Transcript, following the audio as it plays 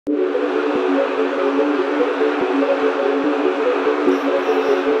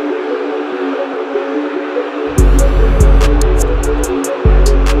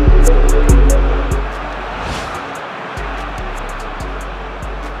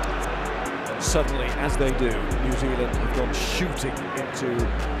Suddenly, as they do, New Zealand have gone shooting into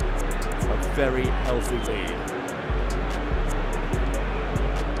a very healthy lead.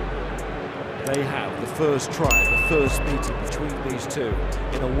 They have the first try, the first meeting between these two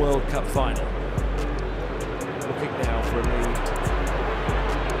in a World Cup final. Looking now for a lead,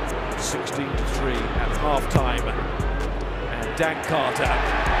 16-3 at half-time. And Dan Carter,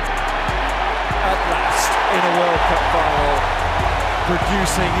 at last, in a World Cup final,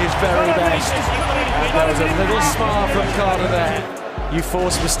 producing his very best. And there was a little smile from Carter there. You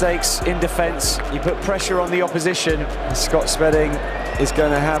force mistakes in defence, you put pressure on the opposition. Scott Spedding is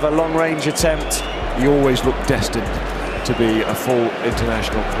going to have a long-range attempt. He always looked destined to be a full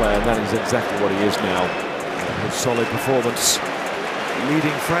international player, and that is exactly what he is now. His solid performance,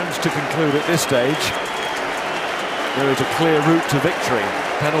 leading France to conclude at this stage there is a clear route to victory,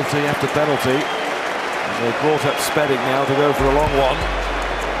 penalty after penalty. And they brought up Spedding now to go for a long one.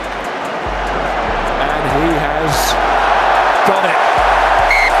 And he has got it.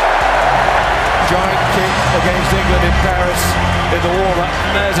 Giant kick against England in Paris in the warm-up.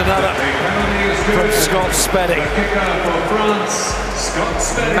 And there's another from Scott Spedding.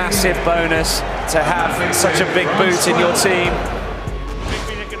 Massive bonus to have such a big boot in your team.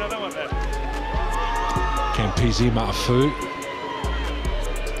 Campese Ma'afu.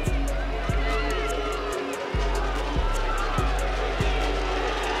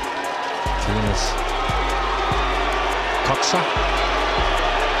 Coxa,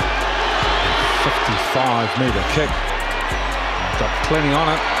 55-metre kick, got plenty on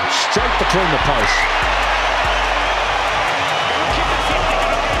it, straight between the posts.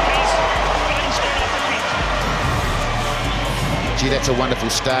 Gee, that's a wonderful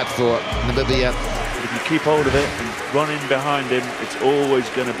start for Namibia. If you keep hold of it and run in behind him, it's always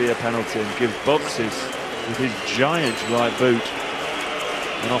going to be a penalty, and give boxes with his giant right boot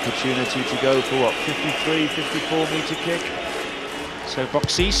an opportunity to go for what, 53, 54-metre kick. So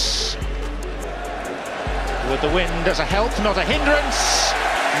Boxes with the wind as a help, not a hindrance.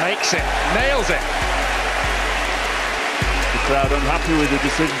 Makes it, nails it. The crowd unhappy with the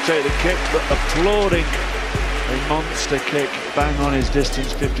decision to take the kick, but applauding a monster kick bang on his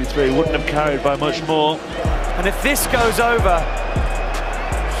distance, 53. Wouldn't have carried by much more. And if this goes over,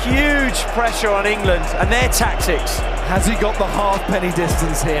 huge pressure on England and their tactics. Has he got the half-penny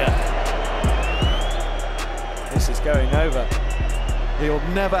distance here? This is going over. He'll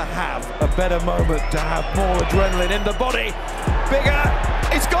never have a better moment to have more adrenaline in the body. Biggar,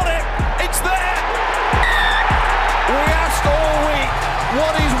 it's got it, it's there! We asked all week,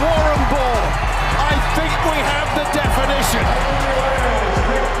 what is Warren ball? I think we have the definition.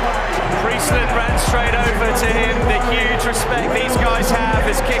 Priestland ran straight over to him, the huge respect these guys have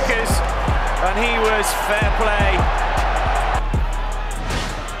as kickers, and he was fair play.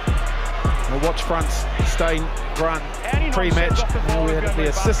 We'll watch Francois Steyn run pre-match. We had the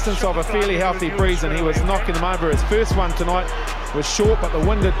assistance of a fairly healthy breeze, and he was knocking them over. His first one tonight was short, but the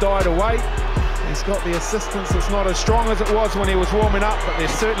wind had died away. He's got the assistance. It's not as strong as it was when he was warming up, but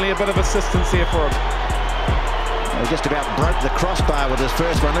there's certainly a bit of assistance here for him. He just about broke the crossbar with his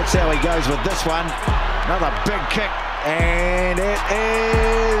first one. Let's see how he goes with this one. Another big kick, and it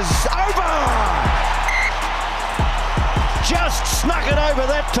is over! Just snuck it over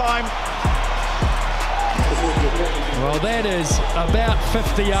that time. Well, that is about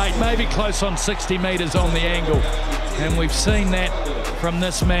 58, maybe close on 60 metres on the angle. And we've seen that from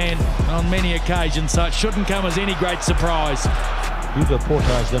this man on many occasions, so it shouldn't come as any great surprise. Hugo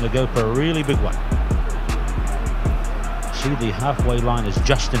Porta is going to go for a really big one. See, the halfway line is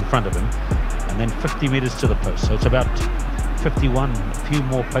just in front of him, and then 50 metres to the post. So it's about 51, a few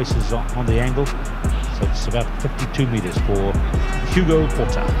more paces on the angle. So it's about 52 metres for Hugo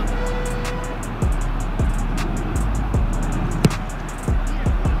Porta.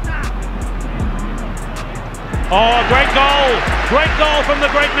 Oh, great goal from the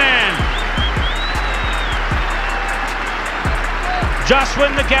great man. Just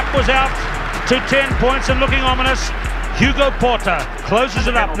when the gap was out to 10 points and looking ominous, Hugo Porta closes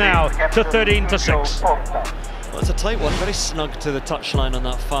it up now to 13-6. Well, it's a tight one, very snug to the touchline on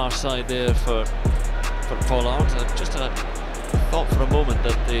that far side there for Pollard. Just a thought for a moment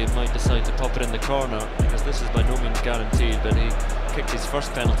that they might decide to pop it in the corner, because this is by no means guaranteed, but he kicked his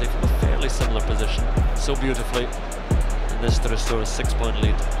first penalty from a fairly similar position so beautifully, and this to restore a 6-point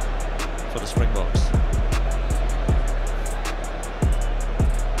lead for the Springboks.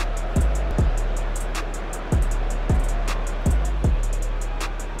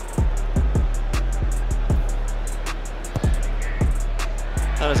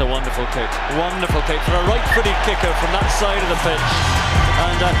 wonderful kick for a right-footed kicker from that side of the pitch.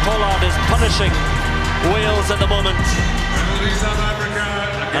 And Pollard is punishing Wales at the moment.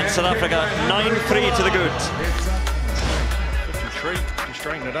 And South Africa 9-3 to the good. 53, can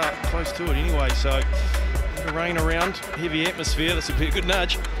straighten it up, close to it anyway, so the rain around, heavy atmosphere, this would be a good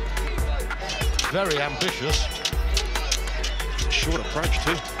nudge. Very ambitious. It's a short approach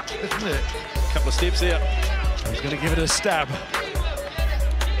too, isn't it? A couple of steps out. He's going to give it a stab.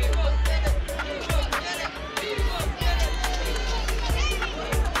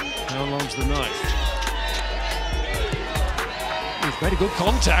 How long's the knife? He's made a good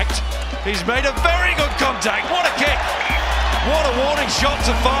contact. He's made a very good contact. What a kick. What a warning shot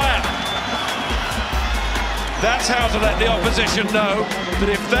to fire. That's how to let the opposition know that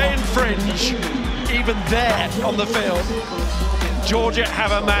if they infringe, even there on the field, Georgia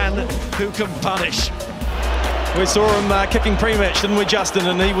have a man who can punish. We saw him kicking pre-match, didn't we, Justin?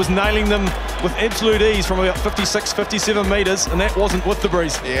 And he was nailing them with absolute ease from about 56, 57 metres, and that wasn't with the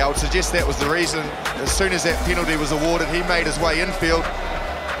breeze. Yeah, I would suggest that was the reason. As soon as that penalty was awarded, he made his way infield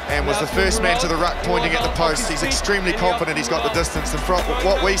and was the first man to the ruck pointing at the post. He's extremely confident he's got the distance, and from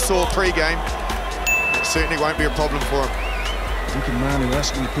what we saw pre-game, it certainly won't be a problem for him. Deacon Manu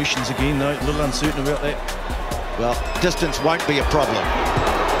asking the questions again, though, a little uncertain about that. Well, distance won't be a problem.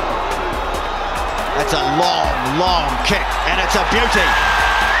 That's a long, long kick, and it's a beauty.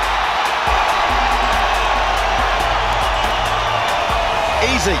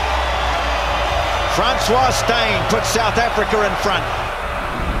 Easy. Francois Steyn puts South Africa in front.